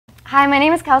Hi, my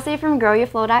name is Kelsey from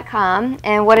GrowYourFlow.com,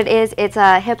 and what it is, it's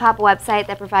a hip-hop website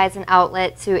that provides an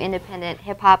outlet to independent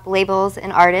hip-hop labels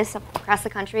and artists across the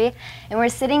country. And we're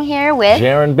sitting here with...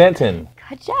 Jarren Benton.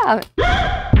 Good job.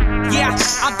 Yeah,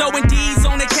 I'm throwing D's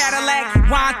on the Cadillac.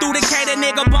 Ride through the cater,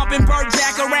 nigga bumping Burt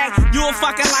Bacharach. You a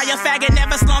fucking liar, faggot,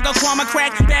 never slung a crumb or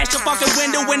crack. Bash your fucking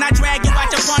window when I drag you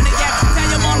out your Pontiac. Tell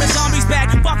your mom the zombie's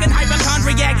back, fucking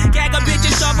hypochondriac. Gag a bitch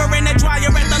and shove her in the dryer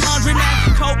at the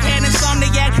laundromat. Cocaine and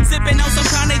insomniac, sipping on some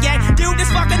cognac. Dude,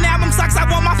 this fucking album sucks, I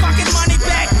want my fucking money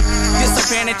back.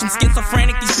 Disadvantage, I'm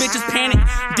schizophrenic, these bitches panic.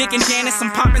 Dick and Janice,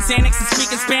 I'm popping Xanax and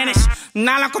speaking Spanish.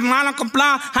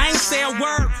 I ain't say a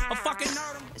word, a fucking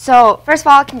nerd. So, first of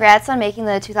all, congrats on making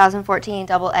the 2014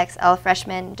 XXL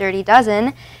Freshman Dirty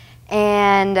Dozen.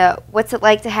 And what's it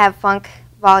like to have Funk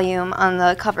Volume on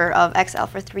the cover of XL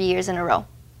for 3 years in a row?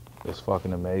 It's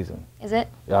fucking amazing. Is it?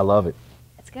 Yeah, I love it.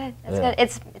 That's good. That's good.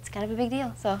 It's kind of a big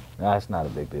deal. So. Nah, it's not a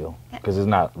big deal because it's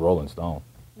not Rolling Stone.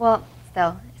 Well,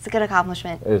 still, it's a good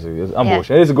accomplishment. I'm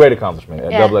bullshit. It's a great accomplishment.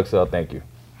 At XXL, thank you.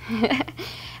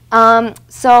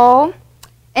 So,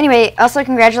 anyway, also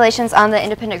congratulations on the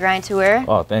Independent Grind Tour.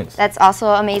 Oh, thanks. That's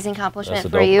also an amazing accomplishment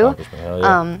for you. Accomplishment. Hell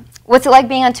yeah. What's it like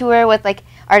being on tour with like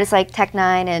artists like Tech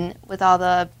Nine and with all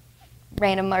the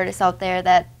random artists out there?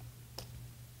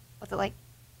 What's it like?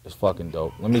 It's fucking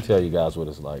dope. Let me tell you guys what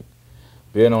it's like.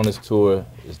 Being on this tour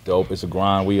is dope. It's a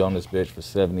grind. We on this bitch for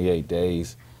 78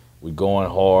 days. We going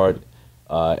hard.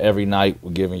 Every night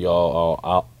we're giving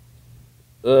y'all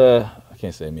I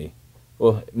can't say me.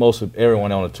 Well, most of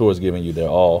everyone on the tour is giving you their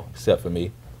all, except for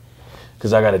me.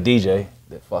 Because I got a DJ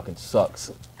that fucking sucks.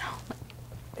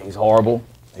 He's horrible.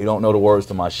 He don't know the words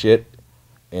to my shit.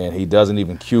 And he doesn't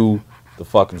even cue the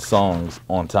fucking songs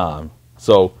on time.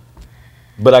 So,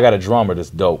 but I got a drummer that's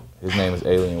dope. His name is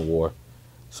Alien War.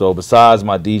 So besides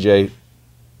my DJ,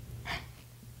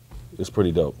 it's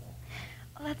pretty dope.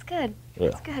 Oh, that's good.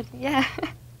 Yeah. That's good, yeah.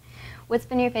 What's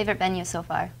been your favorite venue so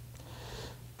far?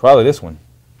 Probably this one.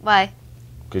 Why?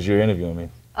 Because you're interviewing me.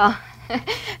 Oh,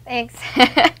 thanks.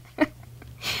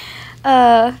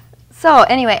 So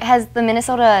anyway, has the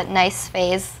Minnesota Nice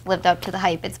phase lived up to the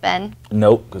hype it's been?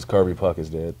 Nope, because Kirby Puck is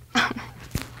dead.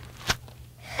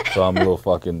 So I'm a little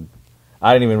fucking...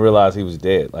 I didn't even realize he was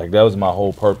dead. Like, that was my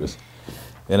whole purpose.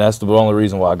 And that's the only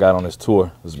reason why I got on this tour,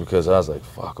 was because I was like,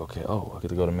 fuck, okay, I get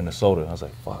to go to Minnesota. I was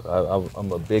like, fuck,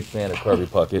 I'm a big fan of Kirby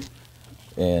Puckett.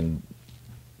 And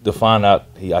to find out,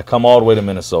 I come all the way to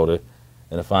Minnesota,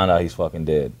 and to find out he's fucking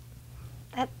dead.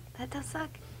 That does suck.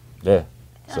 Yeah,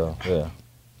 so, yeah.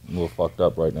 I'm a little fucked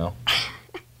up right now.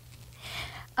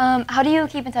 How do you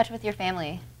keep in touch with your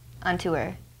family on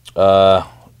tour? I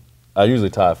usually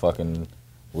tie a fucking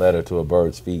letter to a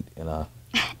bird's feet, and I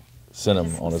send him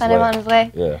on his way. Send him on his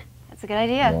way? Yeah. That's a good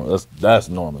idea. That's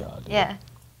normally how I do it. Yeah.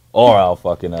 Or I'll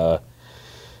fucking,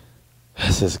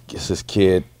 it's this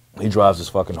kid, he drives his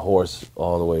fucking horse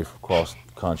all the way across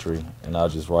the country, and I'll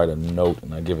just write a note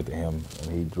and I give it to him,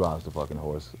 and he drives the fucking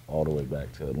horse all the way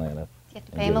back to Atlanta. Do you have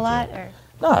to pay him a lot, or?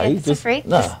 Nah, he's just free?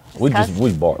 Nah, we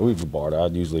barter.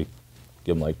 I'd usually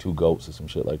give him like 2 goats or some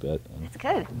shit like that. That's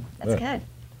good. That's good.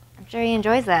 I'm sure he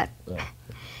enjoys that. Yeah.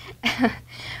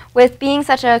 With being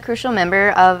such a crucial member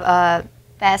of a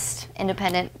best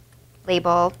independent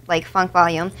label like Funk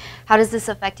Volume, how does this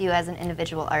affect you as an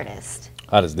individual artist?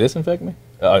 How does this affect me?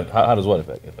 How does what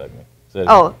affect me?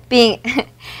 Oh, being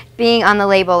on the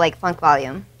label like Funk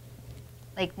Volume,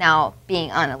 like now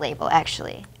being on a label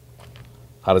actually.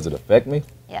 How does it affect me?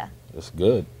 Yeah. It's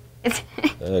good.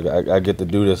 I get to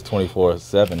do this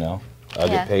 24/7 now. I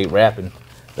get paid rapping.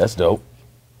 That's dope.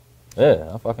 Yeah,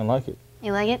 I fucking like it.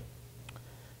 You like it?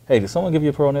 Hey, did someone give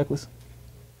you a pearl necklace?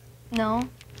 No,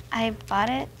 I bought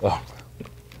it. Oh.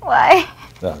 Why?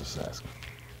 No, I was just asking.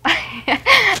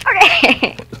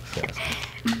 Okay.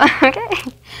 Okay.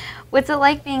 What's it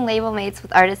like being label mates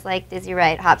with artists like Dizzy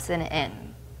Wright, Hobson,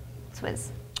 and Swizz?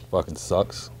 Fucking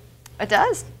sucks. It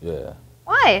does? Yeah.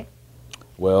 Why?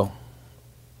 Well,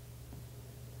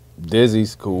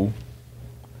 Dizzy's cool.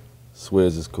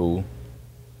 Swizz is cool.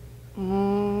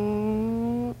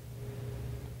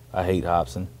 I hate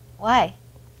Hobson. Why?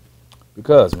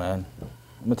 Because, man,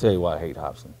 I'm going to tell you why I hate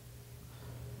Hobson.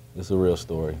 It's a real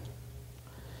story.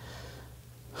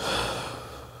 It's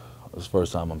the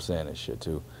first time I'm saying this shit,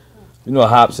 too. You know,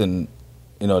 Hobson,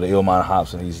 you know, the Illmind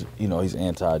Hobson, he's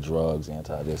anti-drugs,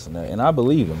 anti-this and that. And I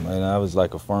believe him, and I was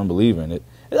like a firm believer in it.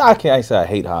 I can't say I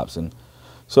hate Hobson.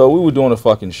 So we were doing a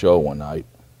fucking show one night,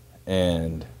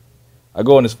 and I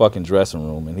go in this fucking dressing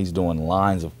room, and he's doing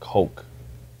lines of coke.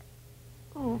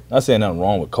 Not saying nothing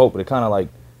wrong with coke, but it's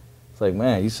It's like,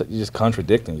 man, you're just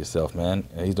contradicting yourself, man.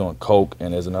 And he's doing coke,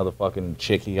 and there's another fucking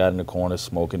chick he got in the corner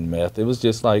smoking meth. It was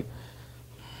just like...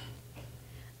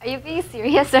 Are you being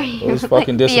serious? Or are you It was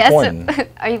fucking disappointing.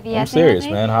 Are you BSing? I'm serious,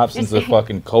 man. Hobson's a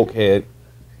fucking coke head.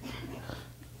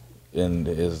 And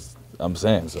I'm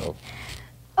saying so.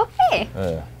 Okay.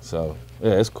 Yeah, so,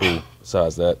 yeah, it's cool.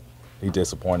 Besides that, he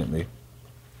disappointed me.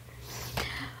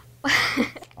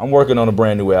 I'm working on a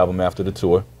brand new album after the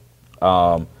tour.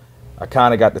 I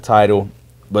kind of got the title,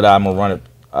 but I'm going to run it.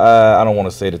 I don't want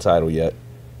to say the title yet.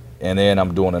 And then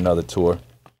I'm doing another tour.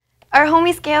 Our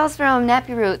homie Scales from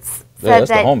Nappy Roots said Yeah, that's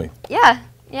that, the homie.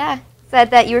 Yeah. Said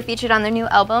that you were featured on their new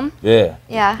album. Yeah.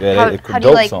 Yeah. It's a how do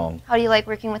you dope like, song. How do you like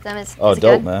working with them? Is Oh, it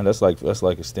dope, good? man. That's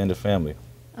like extended family.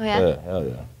 Oh, yeah? Yeah, hell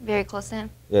yeah. Very close to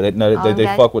him? Yeah, they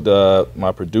fuck with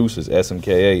my producers,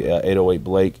 SMKA, 808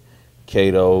 Blake,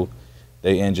 Kato.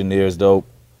 They engineers dope.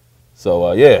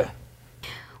 So, yeah.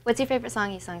 What's your favorite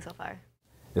song you've sung so far?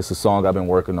 It's a song I've been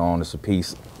working on. It's a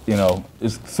piece, you know.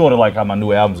 It's sort of like how my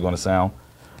new album's going to sound.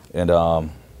 And I'm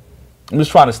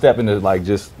just trying to step into, like,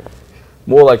 just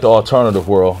more like the alternative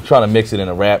world. Trying to mix it in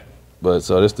a rap. But,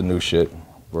 so this the new shit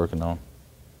working on.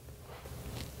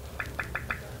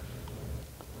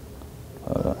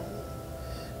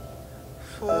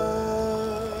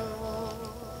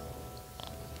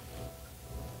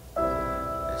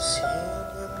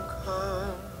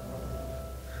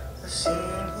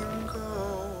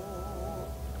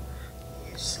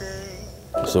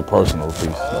 It's a personal piece,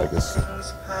 like it's.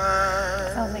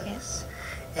 Sounds like it.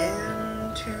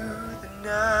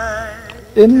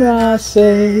 And I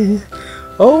say,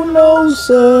 oh no,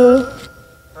 sir.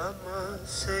 I must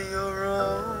say you're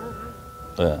wrong.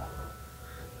 Yeah.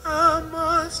 I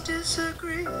must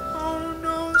disagree. Oh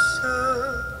no,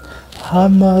 sir. I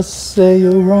must say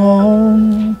you're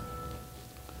wrong.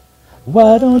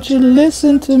 Why don't you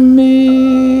listen to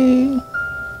me?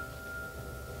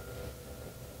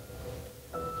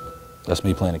 That's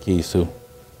me playing the keys too.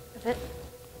 Is it?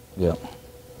 Yeah.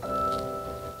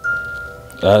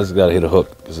 I just gotta hit a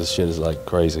hook because this shit is like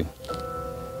crazy.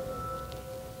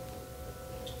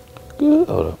 Good.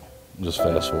 Hold up. Just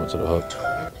fast forward to the hook.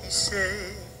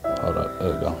 Hold up.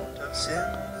 There we go.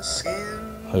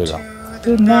 Here we go.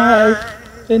 Tonight,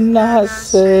 and I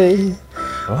say,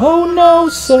 oh no,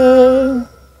 sir,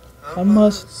 I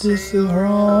must disagree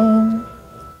wrong.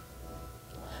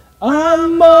 I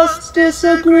must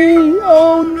disagree,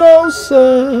 oh no,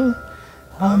 sir,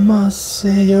 I must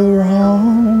say you're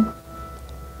wrong.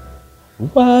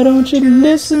 Why don't you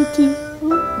listen to...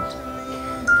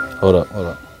 Hold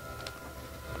up.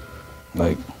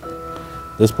 Like,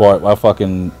 this part, I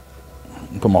fucking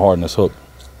put my heart in this hook.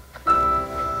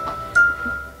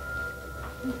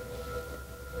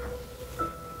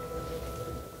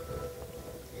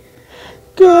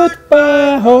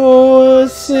 Goodbye,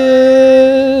 horses.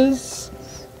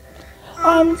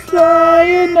 I'm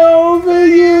flying over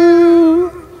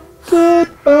you.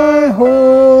 Goodbye,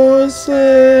 horses.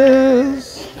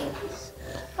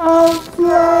 I'm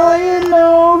flying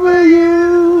over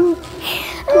you.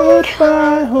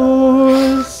 Goodbye,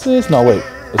 horses. No, wait.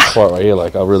 This part right here,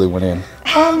 like, I really went in.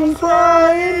 I'm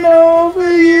flying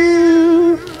over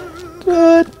you.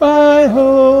 Goodbye,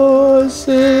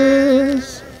 horses.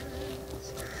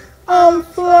 I'm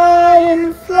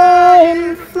flying,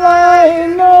 flying,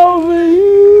 flying over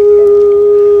you.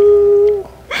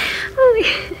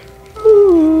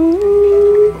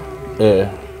 Ooh.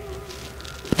 Yeah.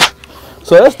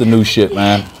 So that's the new shit,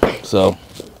 man. So,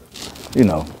 you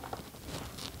know.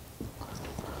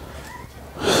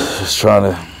 Just trying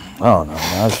to, I don't know,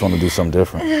 man. I just want to do something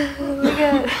different. Oh my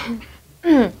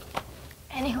god.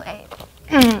 Anyway.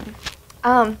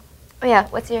 Oh yeah,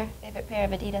 what's your favorite pair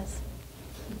of Adidas?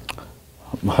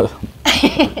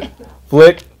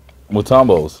 Flick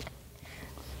Mutombos.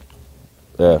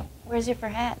 Yeah. Where's your fur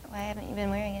hat? Why haven't you been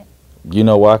wearing it? You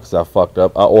know why? Because I fucked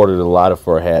up. I ordered a lot of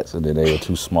fur hats and then they were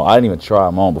too small. I didn't even try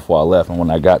them on before I left. And when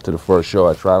I got to the first show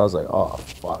I tried, I was like, oh,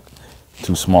 fuck.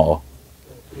 Too small.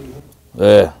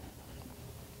 Yeah.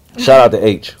 Shout out to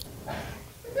H.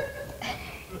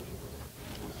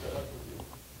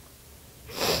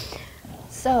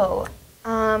 So,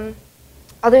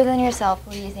 other than yourself,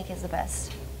 who do you think is the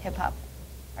best hip-hop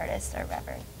artist or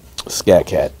rapper? Scat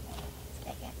Cat.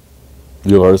 Scat Cat.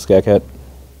 You ever heard of Scat Cat?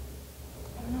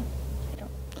 I don't know.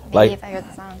 Maybe Like, if I heard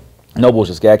the song. No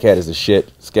bullshit. Scat Cat is the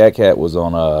shit. Scat Cat was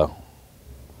on,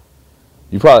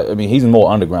 you probably, I mean, he's more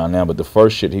underground now, but the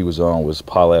first shit he was on was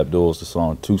Paula Abdul's, the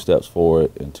song 2 Steps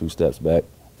Forward and 2 Steps Back.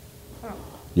 Oh.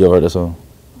 You ever heard that song?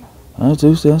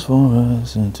 2 steps forward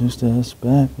and 2 steps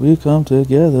back. We come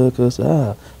together because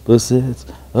opposites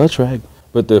attract.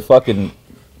 But the fucking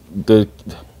the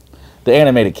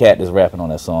animated cat that's rapping on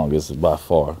that song is by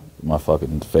far my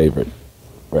fucking favorite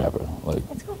rapper. Like,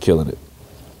 cool. Killing it.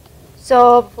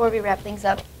 So before we wrap things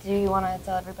up, do you want to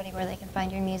tell everybody where they can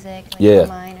find your music? Like yeah.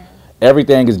 Online or?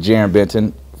 Everything is Jarren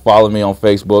Benton. Follow me on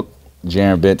Facebook,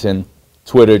 Jarren Benton.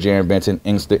 Twitter, Jarren Benton.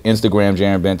 Instagram,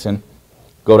 Jarren Benton.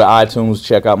 Go to iTunes,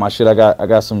 check out my shit. I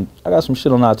got some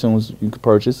shit on iTunes you can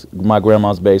purchase. My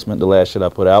Grandma's Basement, the last shit I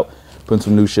put out. Putting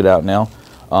some new shit out now.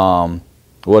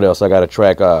 What else? I got a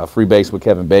track, Free Bass with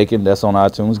Kevin Bacon. That's on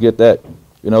iTunes. Get that.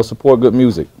 You know, support good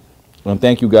music. And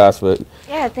thank you guys for the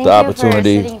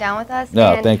opportunity. For sitting down with us.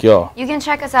 No, thank y'all. You can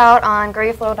check us out on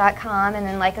GrowYourFlow.com and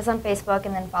then like us on Facebook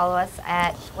and then follow us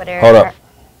at Twitter. Hold up.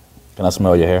 Can I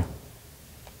smell your hair?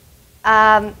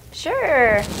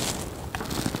 Sure.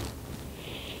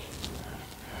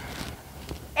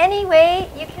 Anyway,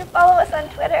 you can follow us on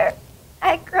Twitter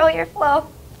at GrowYourFlow.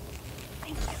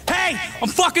 Hey, I'm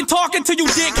fucking talking to you,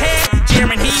 dickhead.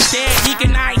 Jarren, he's dead. He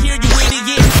cannot hear you,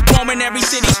 idiot. Roaming every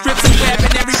city, strips and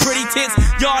grabbing every pretty tits.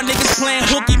 Y'all niggas playing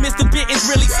hooky. Mr. Benton's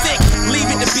really sick. Leave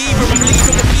it to Beaver. I'm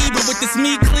leaving the Beaver with this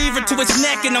meat cleaver to his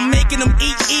neck, and I'm making him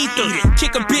eat ether.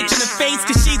 Kick a bitch in the face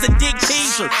 'cause she's a dick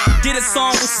teacher. Did a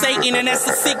song with Satan, and that's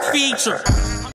a sick feature.